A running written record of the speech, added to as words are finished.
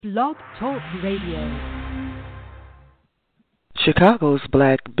Blog Talk Radio. Chicago's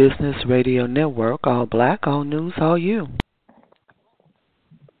Black Business Radio Network, all black, all news, all you.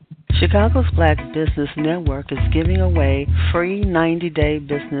 Chicago's Black Business Network is giving away free 90-day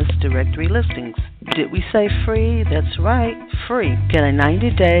business directory listings. Did we say free? That's right, free. Get a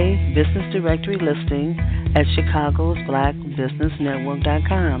 90-day business directory listing at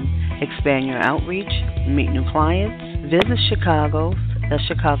chicagosblackbusinessnetwork.com. Expand your outreach, meet new clients, visit Chicago's, that's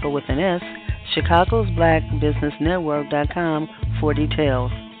Chicago with an S, chicagosblackbusinessnetwork.com for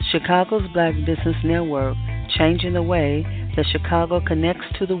details. Chicago's Black Business Network, changing the way that Chicago connects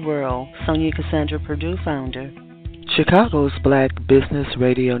to the world. Sonia Cassandra Perdue, founder. Chicago's Black Business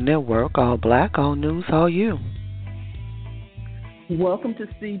Radio Network, all black, all news, all you. Welcome to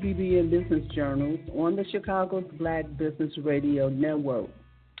CBBN Business Journals on the Chicago's Black Business Radio Network.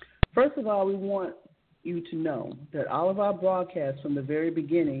 First of all, we want you to know that all of our broadcasts from the very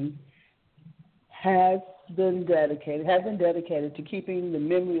beginning has been dedicated to keeping the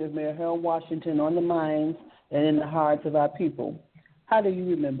memory of Mayor Harold Washington on the minds and in the hearts of our people. How do you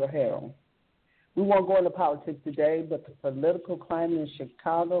remember Harold? We won't go into politics today, but the political climate in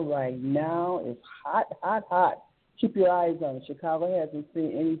Chicago right now is hot, hot, hot. Keep your eyes on it. Chicago hasn't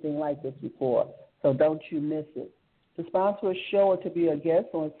seen anything like this before, so don't you miss it. To sponsor a show or to be a guest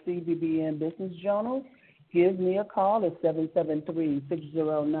on CBBN Business Journals, give me a call at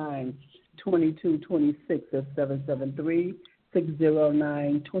 773-609-2226. That's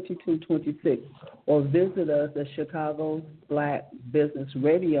 773-609-2226. Or visit us at Chicago's Black Business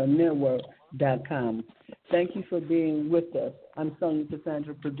Radio Network.com. Thank you for being with us. I'm Sonia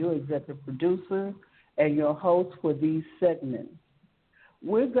Cassandra Perdue, executive producer, and your host for these segments.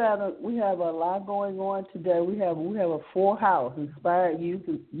 We have a lot going on today. We have a full house. Inspired Youth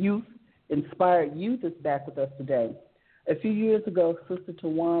Inspired Youth is back with us today. A few years ago, Sister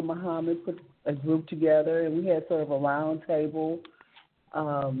Tawan Muhammad put a group together, and we had sort of a round table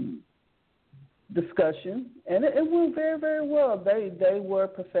discussion, and it went very, very well. They were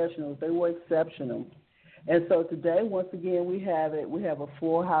professionals. They were exceptional. And so today, once again, we have a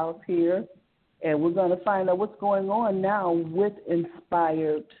full house here. And we're going to find out what's going on now with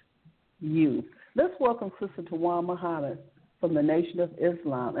Inspired Youth. Let's welcome Sister Tawan Muhammad from the Nation of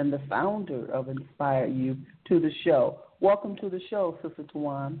Islam and the founder of Inspired Youth to the show. Welcome to the show, Sister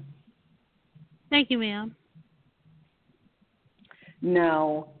Tawan. Thank you, ma'am.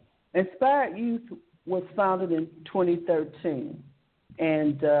 Now, Inspired Youth was founded in 2013.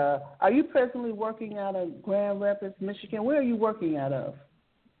 And are you presently working out of Grand Rapids, Michigan? Where are you working out of?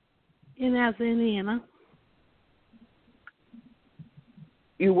 Indianapolis, Indiana.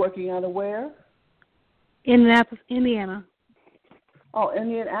 You're working out of where? Indianapolis, Indiana. Oh,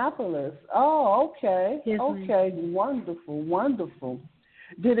 Indianapolis. Oh, okay. Yes, okay, ma'am. Wonderful, wonderful.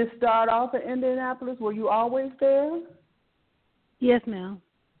 Did it start off in Indianapolis? Were you always there? Yes, ma'am.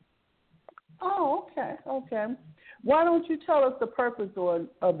 Oh, okay. Why don't you tell us the purpose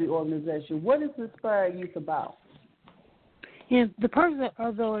of the organization? What is Inspired Youth about? And the purpose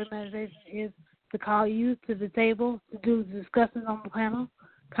of the organization is to call youth to the table, to do discussions on the panel,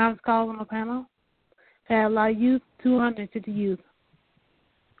 conference calls on the panel, to have a lot of youth, 250 youth,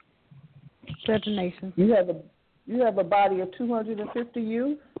 throughout the nation. You have a body of 250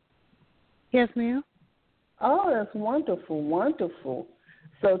 youth? Yes, ma'am. Oh, that's wonderful, wonderful.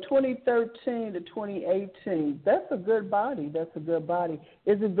 So 2013 to 2018, that's a good body. Is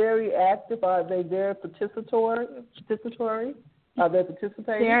it very active? Are they very participatory? Are they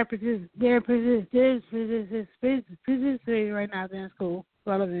participating? They're participating right now. They're in school. A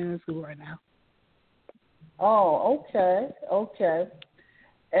lot of them are in school right now. Oh, okay.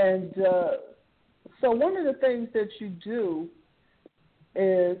 And so one of the things that you do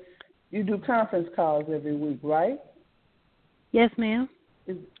is you do conference calls every week, right? Yes, ma'am.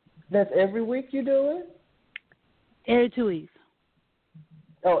 That's every week you do it? Every 2 weeks.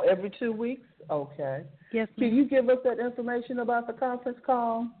 Oh, every 2 weeks? Okay. Yes, ma'am. Can you give us that information about the conference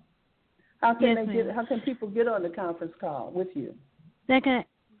call? How can people get on the conference call with you? They can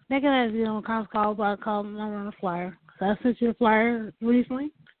get on a conference call by calling them on a flyer. So I sent you a flyer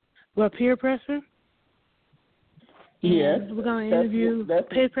recently with peer pressure. Yes. And we're going to interview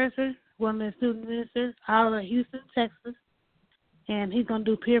peer pressure, one of the student ministers out of Houston, Texas. And he's going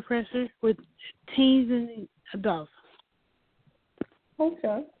to do peer pressure with teens and adults.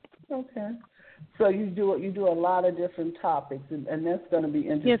 Okay. So you do a lot of different topics, and that's going to be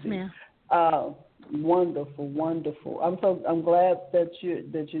interesting. Yes, ma'am. Wonderful. I'm glad that you're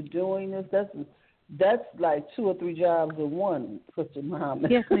doing this. that's like 2 or 3 jobs in one, Sister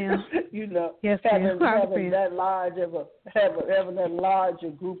Muhammad. Yes, ma'am. You know, yes, having ma'am. that large of having that larger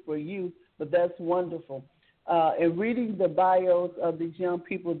group of youth, but that's wonderful. And reading the bios of these young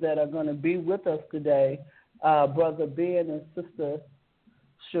people that are going to be with us today, Brother Ben and Sister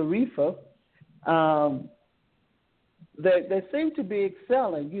Sharifa, they seem to be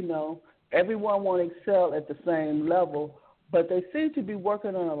excelling. You know, everyone won't excel at the same level, but they seem to be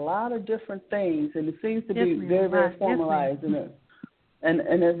working on a lot of different things, and it seems to be very, very formalized in it. And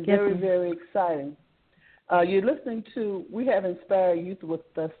it's very, very exciting. You're listening to, we have Inspired Youth with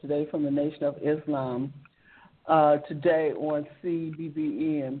us today from the Nation of Islam, today on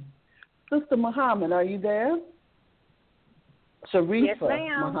CBBN. Sister Muhammad, are you there? Sharifa yes,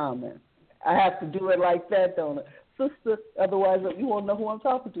 Muhammad. I have to do it like that, don't I? Sister, otherwise you won't know who I'm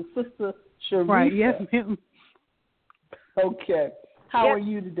talking to. Sister Sharifa. Right, yes, ma'am. Okay. How are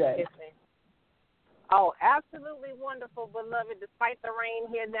you today? Yes, ma'am. Oh, absolutely wonderful, beloved, despite the rain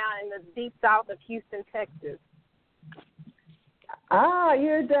here down in the deep south of Houston, Texas.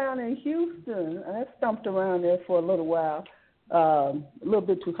 You're down in Houston. I stumped around there for a little while. A little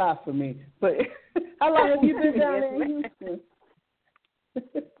bit too hot for me. But how long have you been down there in Houston?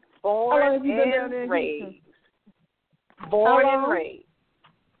 Born and raised. Born and raised.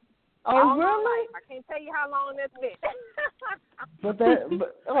 Oh, all really? My life. I can't tell you how long that's been.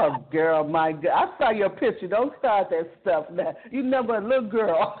 Oh, girl, my God. I saw your picture. Don't start that stuff now. You never a little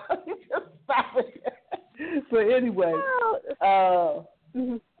girl. You just stop it. But anyway, yeah,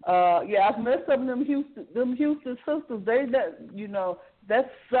 I've met some of them Houston sisters. That's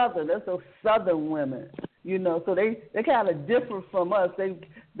Southern. That's those Southern women. You know, so they kind of differ from us.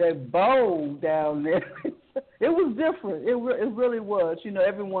 They're bold down there. It was different. It really was. You know,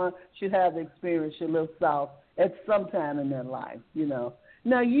 everyone should have the experience to live South at some time in their life, you know.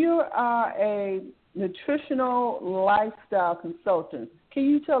 Now, you are a nutritional lifestyle consultant. Can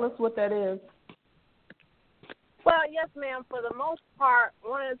you tell us what that is? Well, yes, ma'am. For the most part,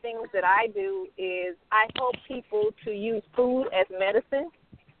 one of the things that I do is I help people to use food as medicine,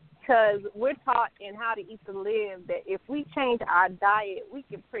 because we're taught in How to Eat to Live that if we change our diet, we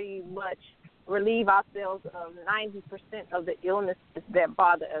can pretty much relieve ourselves of 90% of the illnesses that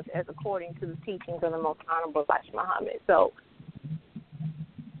bother us, as according to the teachings of the Most Honorable Elijah Muhammad. So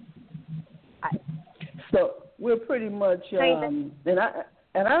we're pretty much, and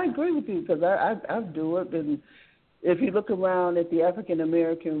I agree with you, because I do it. And if you look around at the African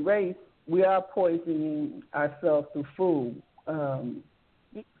American race, we are poisoning ourselves through food.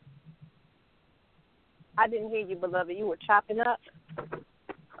 I didn't hear you, beloved. You were chopping up.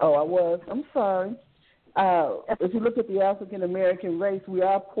 Oh, I was. I'm sorry. If you look at the African American race, we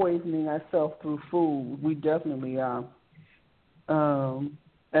are poisoning ourselves through food. We definitely are. And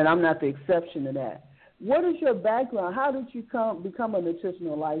I'm not the exception to that. What is your background? How did you become a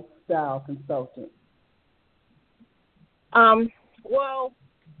nutritional lifestyle consultant? Well,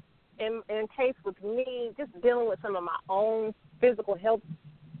 in case with me, just dealing with some of my own physical health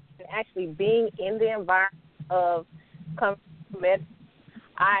and actually being in the environment of medicine,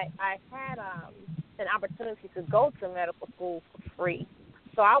 I had an opportunity to go to medical school for free.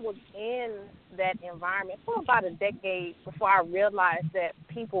 So I was in that environment for about a decade before I realized that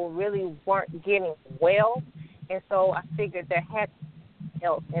people really weren't getting well. And so I figured there had to be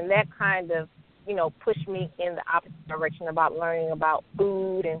else. And that kind of, pushed me in the opposite direction about learning about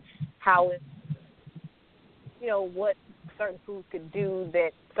food and how it, what certain foods could do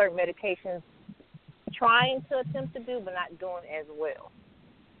that certain medications trying to attempt to do but not doing as well.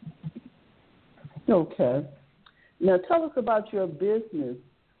 Okay. Now tell us about your business,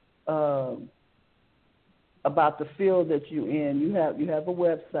 about the field that you're in. You have a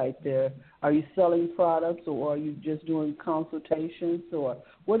website there. Are you selling products, or are you just doing consultations, or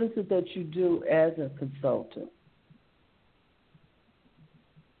what is it that you do as a consultant?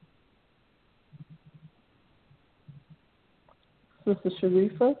 Sister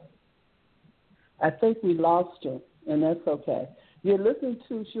Sharifa? I think we lost her, and that's okay. You're listening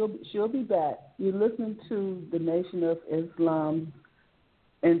to, she'll be back. You're listening to the Nation of Islam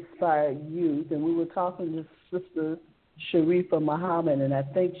Inspired Youth, and we were talking to Sister Sharifa Muhammad, and I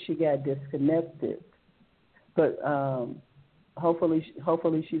think she got disconnected. But hopefully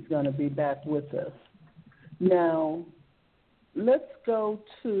she's going to be back with us. Now, let's go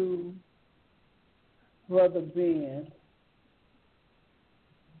to Brother Ben.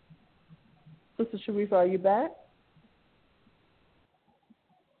 Sister Sharifa, are you back?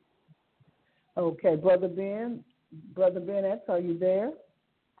 Okay, Brother Ben X, are you there?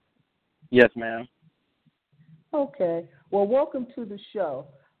 Yes, ma'am. Okay. Well, welcome to the show.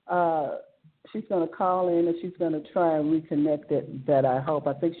 she's going to call in and she's going to try and reconnect that I hope.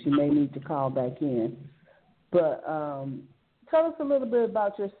 I think she may need to call back in. But tell us a little bit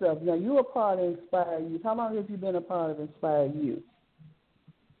about yourself. Now, you are part of Inspire Youth. How long have you been a part of Inspire Youth?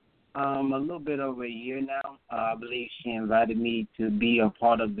 A little bit over a year now. I believe she invited me to be a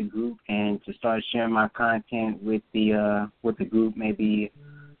part of the group and to start sharing my content with the group maybe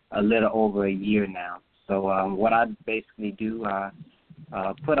a little over a year now. So what I basically do, I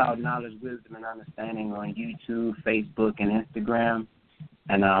put out knowledge, wisdom, and understanding on YouTube, Facebook, and Instagram.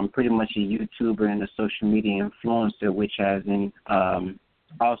 And I'm pretty much a YouTuber and a social media influencer, which has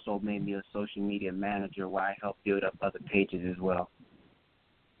also made me a social media manager where I help build up other pages as well.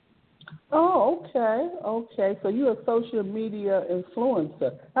 Oh, okay. So you're a social media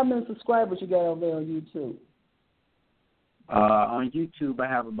influencer. How many subscribers you got over there on YouTube? On YouTube, I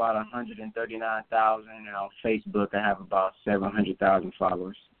have about 139,000, and on Facebook, I have about 700,000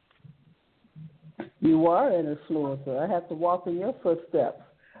 followers. You are an influencer. I have to walk in your footsteps.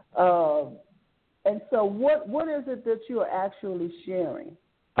 And so what is it that you are actually sharing?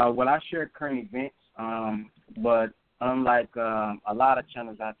 Well, I share current events, but unlike a lot of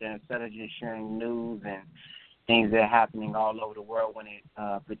channels out there, instead of just sharing news and things that are happening all over the world when it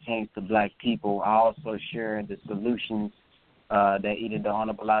pertains to black people, I also share the solutions that either the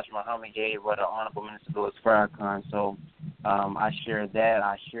Honorable Elijah Muhammad gave or the Honorable Minister Louis Farrakhan. So I share that.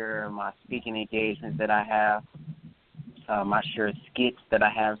 I share my speaking engagements that I have. I share skits that I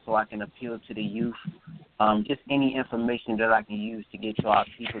have so I can appeal to the youth. Just any information that I can use to get to our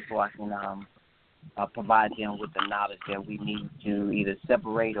people so I can provide them with the knowledge that we need to either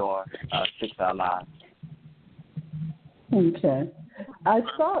separate or fix our lives. Okay. I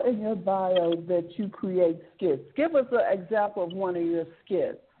saw in your bio that you create skits. Give us an example of one of your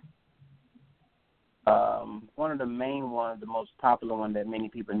skits. One of the main ones, the most popular one that many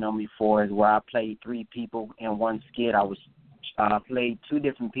people know me for, is where I played three people in one skit. I played two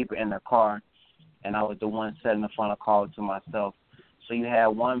different people in the car, and I was the one sitting in front of the car to myself. So you had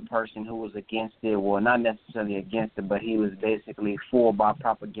one person who was against it, well, not necessarily against it, but he was basically fooled by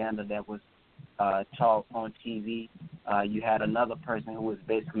propaganda that was taught on TV. You had another person who was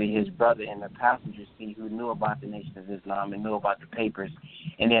basically his brother in the passenger seat who knew about the Nation of Islam and knew about the papers.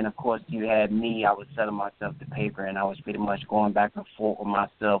 And then, of course, you had me. I was selling myself the paper, and I was pretty much going back and forth with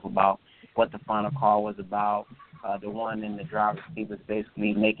myself about what the final call was about. The one in the driver's seat was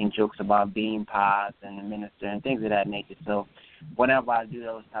basically making jokes about bean pies and the minister and things of that nature. So whenever I do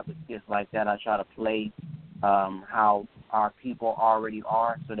those type of skits like that, I try to play how our people already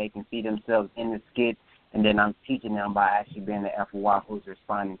are so they can see themselves in the skit, and then I'm teaching them by actually being the FY who's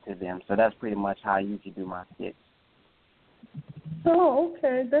responding to them. So that's pretty much how I usually do my skits. Oh,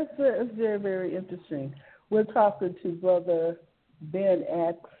 okay. That's very, very interesting. We're talking to Brother Ben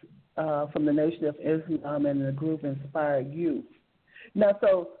X from the Nation of Islam and the group Inspire Youth. Now,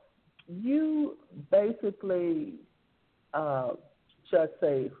 so you basically,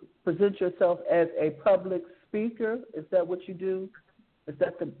 present yourself as a public speaker. Is that what you do? Is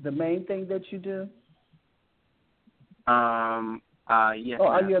that the main thing that you do? Yes. Or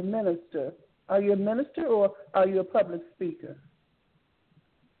are you a minister? Are you a minister or are you a public speaker?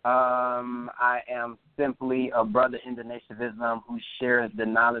 I am simply a brother in the Nation of Islam who shares the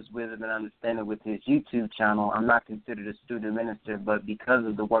knowledge, wisdom, and understanding with his YouTube channel. I'm not considered a student minister, but because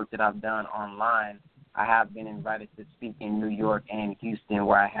of the work that I've done online, I have been invited to speak in New York and Houston,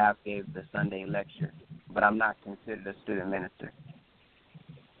 where I have gave the Sunday lecture. But I'm not considered a student minister.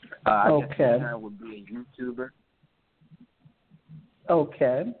 I guess the term would be a YouTuber.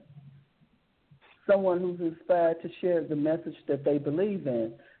 Okay. Someone who's inspired to share the message that they believe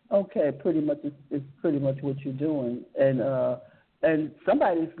in. Okay, pretty much it's pretty much what you're doing, and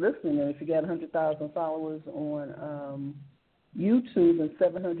somebody's listening. And if you got 100,000 followers on YouTube and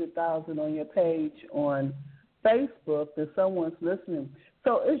 700,000 on your page on Facebook, then someone's listening.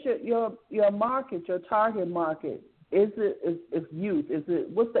 So, is your market, your target market, is youth?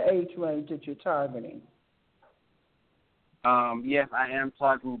 What's the age range that you're targeting? Yes, I am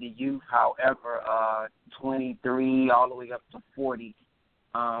targeting the youth. However, 23 all the way up to 40.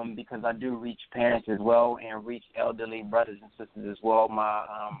 Because I do reach parents as well and reach elderly brothers and sisters as well.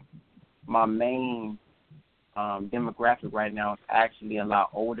 My main demographic right now is actually a lot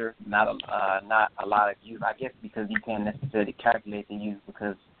older, not a lot of youth. I guess because you can't necessarily calculate the youth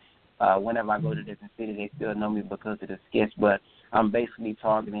because whenever I go to different cities, they still know me because of the skits. But I'm basically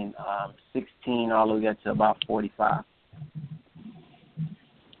targeting 16 all the way up to about 45.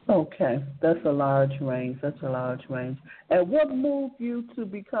 Okay, that's a large range. And what moved you to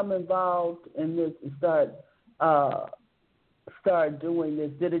become involved in this and start start doing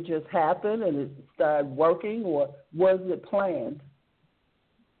this? Did it just happen and it started working, or was it planned?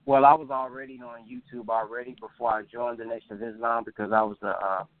 Well, I was already on YouTube already before I joined the Nation of Islam because I was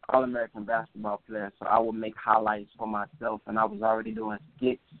a All-American basketball player. So I would make highlights for myself, and I was already doing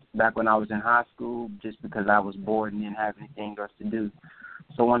skits back when I was in high school just because I was bored and didn't have anything else to do.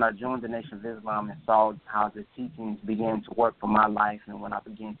 So when I joined the Nation of Islam and saw how the teachings began to work for my life, and when I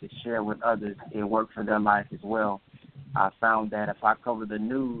began to share with others, it worked for their life as well. I found that if I cover the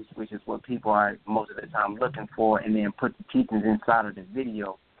news, which is what people are most of the time looking for, and then put the teachings inside of the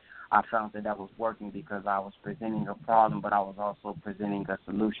video, I found that was working because I was presenting a problem, but I was also presenting a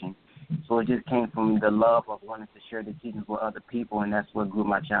solution. So it just came from the love of wanting to share the teachings with other people, and that's what grew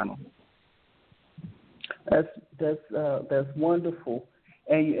my channel. That's wonderful,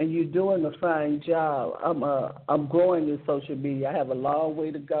 and you're doing a fine job. I'm growing in social media. I have a long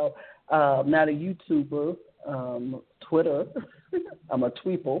way to go. I'm not a YouTuber, Twitter. I'm a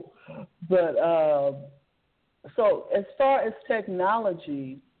tweeple, but so as far as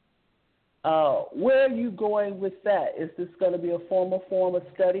technology. Where are you going with that? Is this going to be a formal form of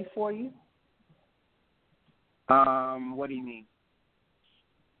study for you? What do you mean?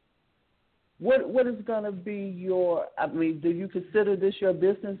 What is going to be your, do you consider this your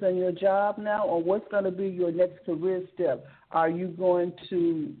business and your job now, or what's going to be your next career step? Are you going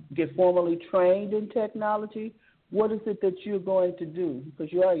to get formally trained in technology? What is it that you're going to do?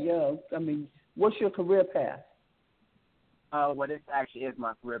 Because you are young. What's your career path? Well, this actually is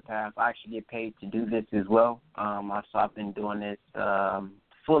my career path. I actually get paid to do this as well. So I've been doing this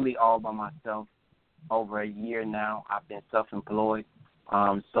fully all by myself over a year now. I've been self-employed.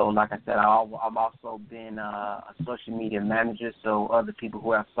 So like I said, I've also been a social media manager. So other people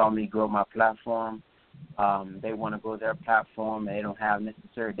who have saw me grow my platform, they want to grow their platform, and they don't have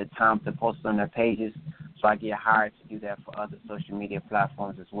necessarily the time to post on their pages. So I get hired to do that for other social media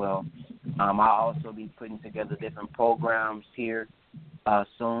platforms as well. I'll also be putting together different programs here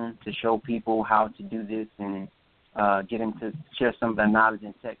soon to show people how to do this and get them to share some of the knowledge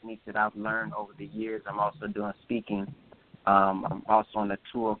and techniques that I've learned over the years. I'm also doing speaking. I'm also on a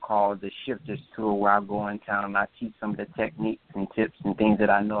tour called the Shifters Tour, where I go in town and I teach some of the techniques and tips and things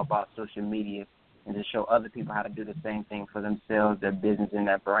that I know about social media, and to show other people how to do the same thing for themselves, their business, and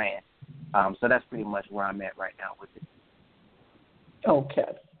their brand. So that's pretty much where I'm at right now with it.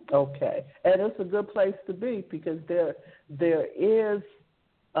 Okay. And it's a good place to be because there is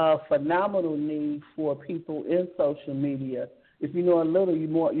a phenomenal need for people in social media. If you know a little, you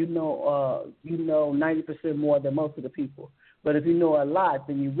know 90% more than most of the people. But if you know a lot,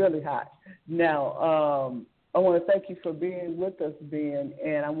 then you're really hot. Now, I want to thank you for being with us, Ben,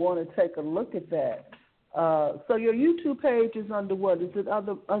 and I want to take a look at that. So your YouTube page is under what? Is it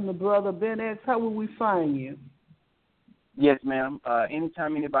under Brother Ben X? How will we find you? Yes, ma'am.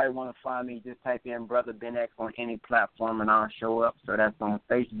 Anytime anybody want to find me, just type in Brother Ben X on any platform and I'll show up. So that's on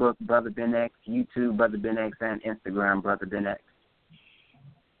Facebook, Brother Ben X, YouTube, Brother Ben X, and Instagram, Brother Ben X.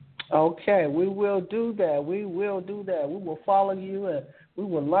 Okay, we will do that. We will follow you and we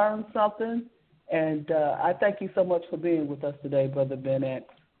will learn something. And I thank you so much for being with us today, Brother Ben X.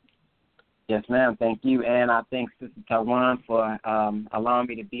 Yes, ma'am. Thank you. And I thank Sister Tawan for allowing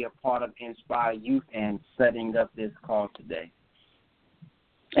me to be a part of Inspire Youth and setting up this call today.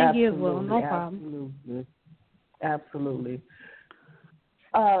 Thank you as well. No problem. Absolutely.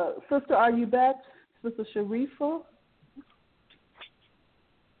 Sister, are you back? Sister Sharifa?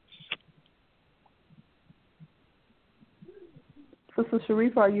 Sister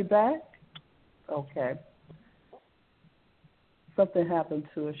Sharifa, are you back? Okay. Something happened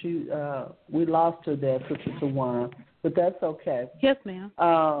to her. We lost her there, Sister Tawan, but that's okay. Yes, ma'am.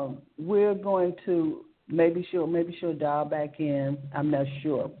 We're going to maybe she'll dial back in. I'm not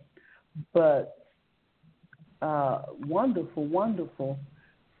sure, but wonderful.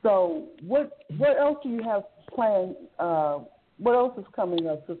 So what else do you have planned? What else is coming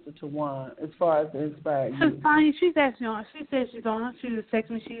up, Sister Tawan, as far as the Inspire Youth? She's actually on. She said she's on. She was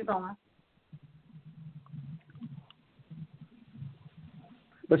texting me. She's on.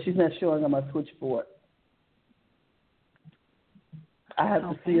 But she's not showing on my switchboard. I have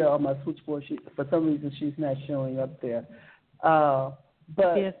to see her on my switchboard. For some reason, she's not showing up there.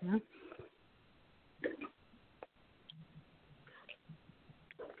 But yes, ma'am.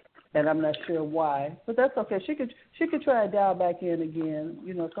 And I'm not sure why, but that's okay. She could try to dial back in again.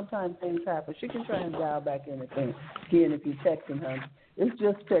 You know, sometimes things happen. She can try and dial back in again if you're texting her. It's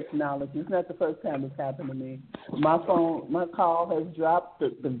just technology. It's not the first time it's happened to me. My call has dropped.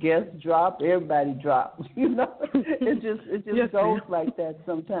 The guest dropped. Everybody dropped. You know, it just yes, goes ma'am. like that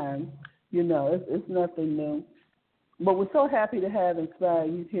sometimes. You know, it's nothing new. But we're so happy to have Inspire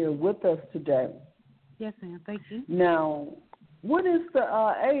Youth here with us today. Yes, ma'am. Thank you. Now, what is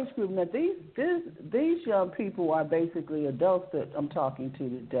the age group? Now, these young people are basically adults that I'm talking to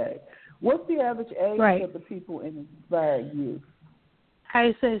today. What's the average age of the people in Inspire Youth?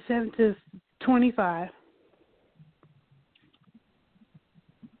 I say 7 to 25.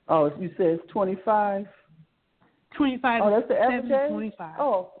 Oh, you said it's 25? 25. Oh, that's the average age? 25.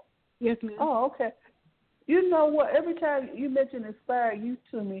 Oh. Yes, ma'am. Oh, okay. You know what? Every time you mention Inspire Youth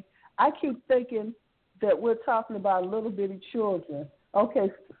to me, I keep thinking that we're talking about little bitty children.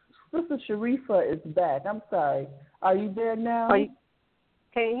 Okay, Sister Sharifa is back. I'm sorry. Are you there now?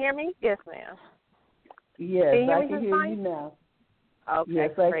 Can you hear me? Yes, ma'am. Yes, I can hear fine? you now. Okay, yes,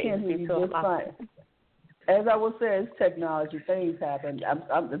 great. I can hear you just fine. As I was saying, it's technology. Things happen.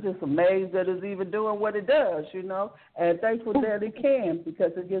 I'm just amazed that it's even doing what it does, you know, and thankful that it can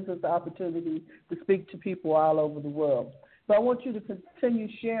because it gives us the opportunity to speak to people all over the world. So I want you to continue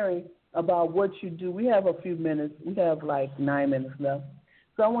sharing about what you do. We have a few minutes. We have like 9 minutes left.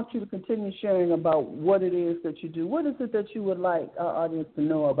 So I want you to continue sharing about what it is that you do. What is it that you would like our audience to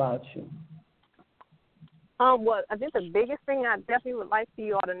know about you? Well, I think the biggest thing I definitely would like for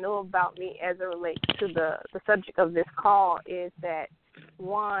you all to know about me as it relates to the subject of this call is that,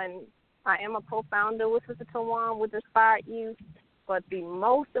 one, I am a co-founder with Sister Tawan with Inspired Youth, but the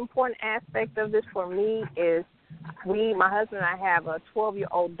most important aspect of this for me is my husband and I have a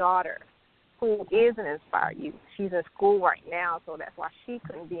 12-year-old daughter who is an Inspired Youth. She's in school right now, so that's why she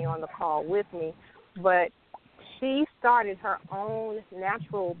couldn't be on the call with me. But she started her own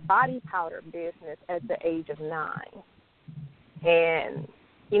natural body powder business at the age of 9. And,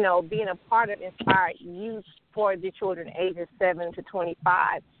 you know, being a part of Inspired Youth for the children ages 7 to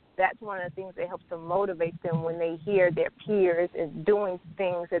 25, that's one of the things that helps to motivate them when they hear their peers is doing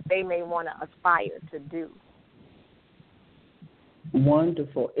things that they may want to aspire to do.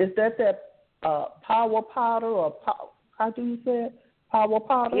 Wonderful. Is that power powder or how do you say it? Power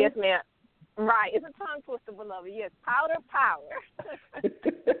powder? Yes, ma'am. Right. It's a tongue twister, beloved. Yes, powder power.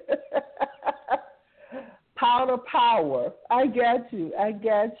 Powder power. I got you.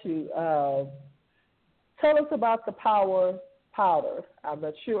 Tell us about the power powder. I'm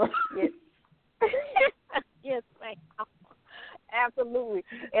not sure. Yes. Yes, ma'am. Absolutely.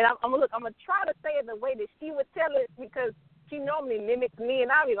 And I'm gonna try to say it the way that she would tell it because she normally mimics me,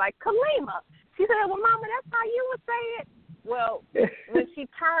 and I'll be like, Kalima. She said, well, Mama, that's how you would say it. Well, when she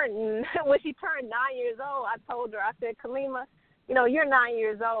turned 9 years old, I told her, I said, Kalima, you know, you're 9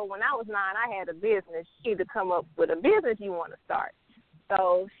 years old. When I was 9, I had a business. She had to come up with a business you want to start.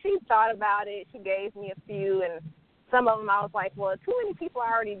 So she thought about it. She gave me a few, and some of them I was like, well, too many people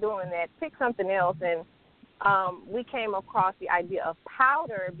are already doing that. Pick something else. And we came across the idea of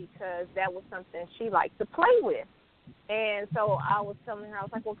powder because that was something she liked to play with. And so I was telling her, I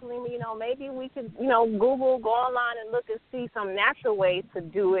was like, well, Kalima, you know, maybe we could, you know, Google, go online and look and see some natural ways to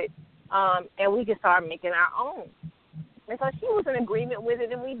do it, and we could start making our own. And so she was in agreement with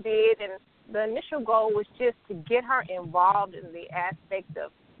it, and we did. And the initial goal was just to get her involved in the aspect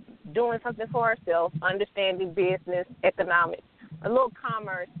of doing something for herself, understanding business, economics, a little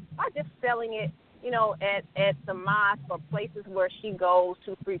commerce, not just selling it, you know, at the mosque or places where she goes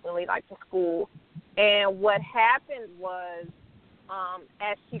to frequently, like to school. And what happened was,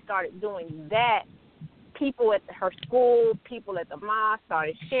 as she started doing that, people at her school, people at the mosque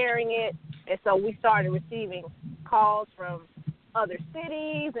started sharing it. And so we started receiving calls from other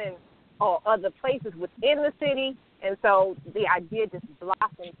cities or other places within the city. And so the idea just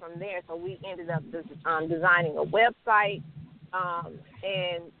blossomed from there. So we ended up designing a website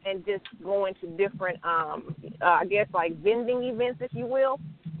and just going to different, I guess, like vending events, if you will.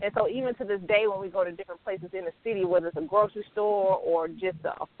 And so even to this day, when we go to different places in the city, whether it's a grocery store or just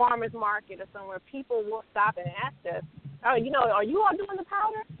a farmer's market or somewhere, people will stop and ask us, oh, you know, are you all doing the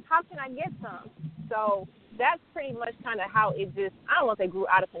powder? How can I get some? So that's pretty much kind of how it just, I don't want to say grew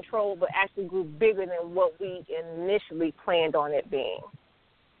out of control, but actually grew bigger than what we initially planned on it being.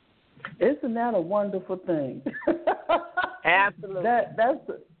 Isn't that a wonderful thing? Absolutely.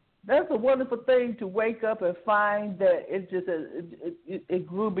 That's a wonderful thing to wake up and find that it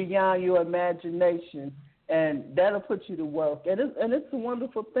grew beyond your imagination, and that'll put you to work. And it's a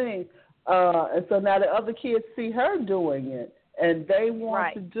wonderful thing. And so now the other kids see her doing it, and they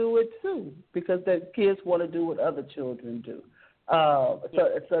want to do it too because the kids want to do what other children do.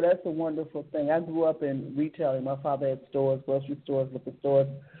 So that's a wonderful thing. I grew up in retailing. My father had stores, grocery stores, liquor stores,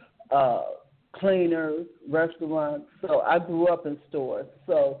 cleaners, restaurants. So I grew up in stores.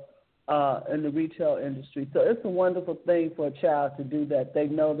 So in the retail industry. So it's a wonderful thing for a child to do that. They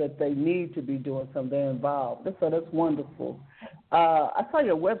know that they need to be doing something. They're involved. So that's wonderful. I saw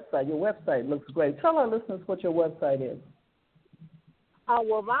your website. Your website looks great. Tell our listeners what your website is.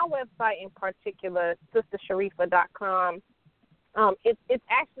 Well, my website in particular, sistersharifa.com, it's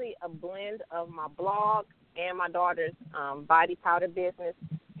actually a blend of my blog and my daughter's body powder business.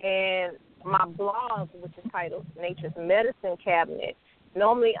 And my blog, which is titled Nature's Medicine Cabinet,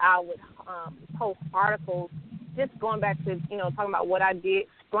 normally I would post articles just going back to, talking about what I did,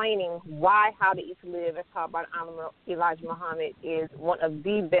 explaining why How to Eat to Live, as taught by Honorable Elijah Muhammad, is one of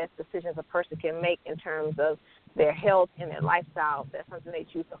the best decisions a person can make in terms of their health and their lifestyle. That's something they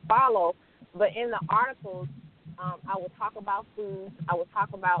choose to follow. But in the articles, I will talk about foods. I will talk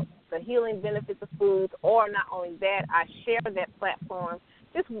about the healing benefits of foods, or not only that, I share that platform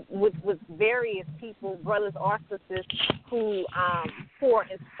just with various people, brothers or sisters, who are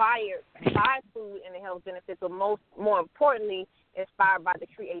inspired by food and the health benefits, but more importantly, inspired by the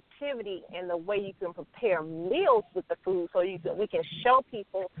creativity and the way you can prepare meals with the food, so we can show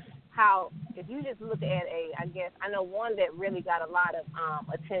people how, if you just look at I know one that really got a lot of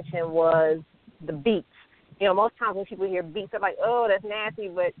attention was the beets. Most times when people hear beets, they're like, oh, that's nasty,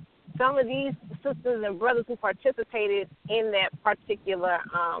 but some of these sisters and brothers who participated in that particular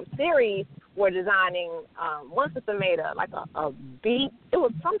series were designing, one sister made a beet, it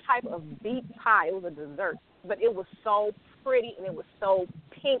was some type of beet pie, it was a dessert, but it was so pretty and it was so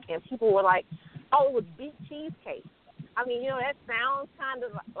pink, and people were like, oh, it was beet cheesecake. I mean, that sounds kind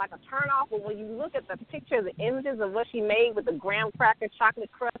of like a turnoff, but when you look at the picture, the images of what she made with the graham cracker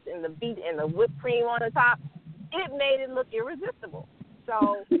chocolate crust and the beet and the whipped cream on the top, it made it look irresistible.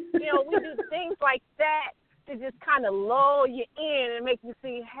 So, we do things like that to just kind of lull you in and make you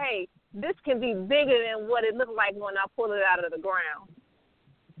see, hey, this can be bigger than what it looked like when I pulled it out of the ground.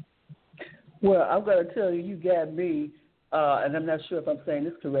 Well, I'm going to tell you, you got me, and I'm not sure if I'm saying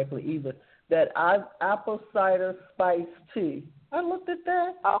this correctly either, that apple cider spice tea. I looked at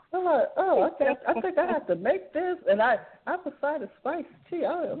that. I'm like, I think I have to make this. And apple cider spice tea.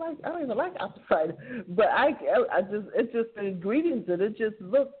 I don't even like apple cider, but it's just the ingredients that it just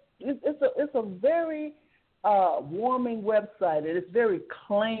looks. It's a very warming website, and it's very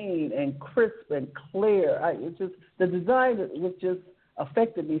clean and crisp and clear. The design was just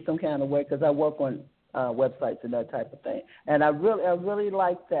affected me some kind of way because I work on websites and that type of thing, and I really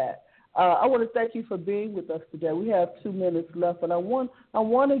like that. I want to thank you for being with us today. We have 2 minutes left, and I want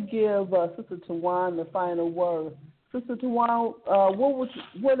to give Sister Tawan the final word. Sister Tawan,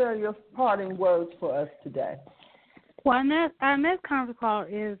 what are your parting words for us today? Well, our next conference call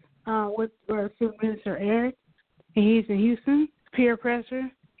is with Super Minister Eric, and he's in Houston, peer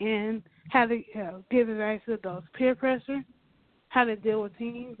pressure, and how to give advice to adults. Peer pressure, how to deal with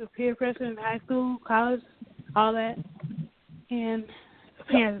teens with peer pressure in high school, college, all that, and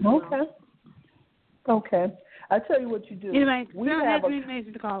parents. Okay. I tell you what you do. Anyway, we don't have any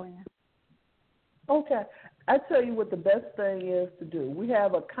information to call in. Okay. I tell you what the best thing is to do. We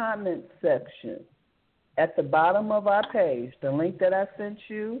have a comment section at the bottom of our page, the link that I sent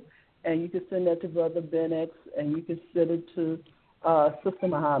you, and you can send that to Brother Ben X, and you can send it to Sister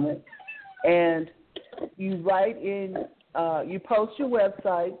Muhammad. And you write in, you post your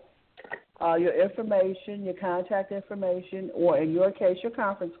website, your information, your contact information, or in your case, your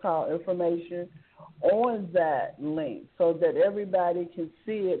conference call information on that link so that everybody can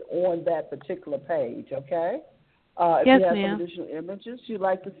see it on that particular page, okay? If yes, you have ma'am. some additional images you'd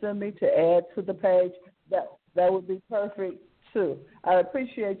like to send me to add to the page, that would be perfect, too. I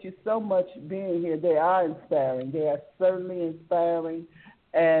appreciate you so much being here. They are inspiring. They are certainly inspiring.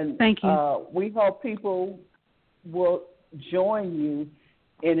 And thank you. We hope people will join you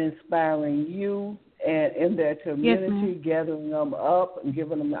in inspiring you and in their community, yes, gathering them up and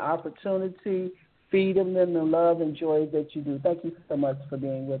giving them the opportunity, feeding them the love and joy that you do. Thank you so much for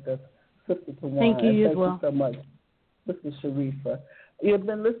being with us, Sister Tawan. Thank you as well. Thank you so much, Sister Sharifa. You've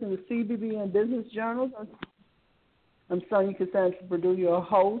been listening to CBBN Business Journals. I'm Sonia Cassandra Perdue, your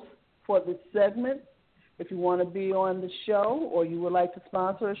host for this segment. If you want to be on the show or you would like to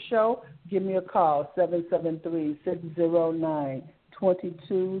sponsor a show, give me a call,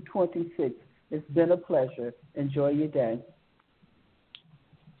 773-609-2226. It's been a pleasure. Enjoy your day.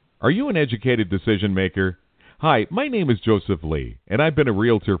 Are you an educated decision maker? Hi, my name is Joseph Lee, and I've been a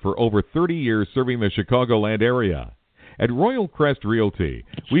realtor for over 30 years serving the Chicagoland area. At Royal Crest Realty,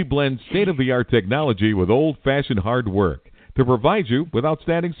 we blend state-of-the-art technology with old-fashioned hard work to provide you with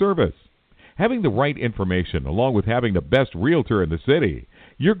outstanding service. Having the right information along with having the best realtor in the city,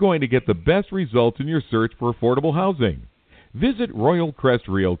 you're going to get the best results in your search for affordable housing. Visit Royal Crest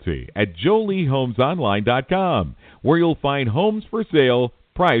Realty at JoelieHomesOnline.com, where you'll find homes for sale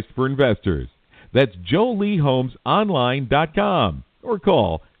priced for investors. That's JoelieHomesOnline.com, or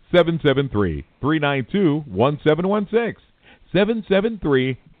call 773-392-1716.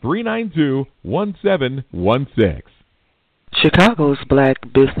 773-392-1716. Chicago's Black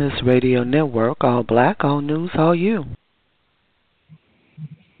Business Radio Network, all black, all news, all you.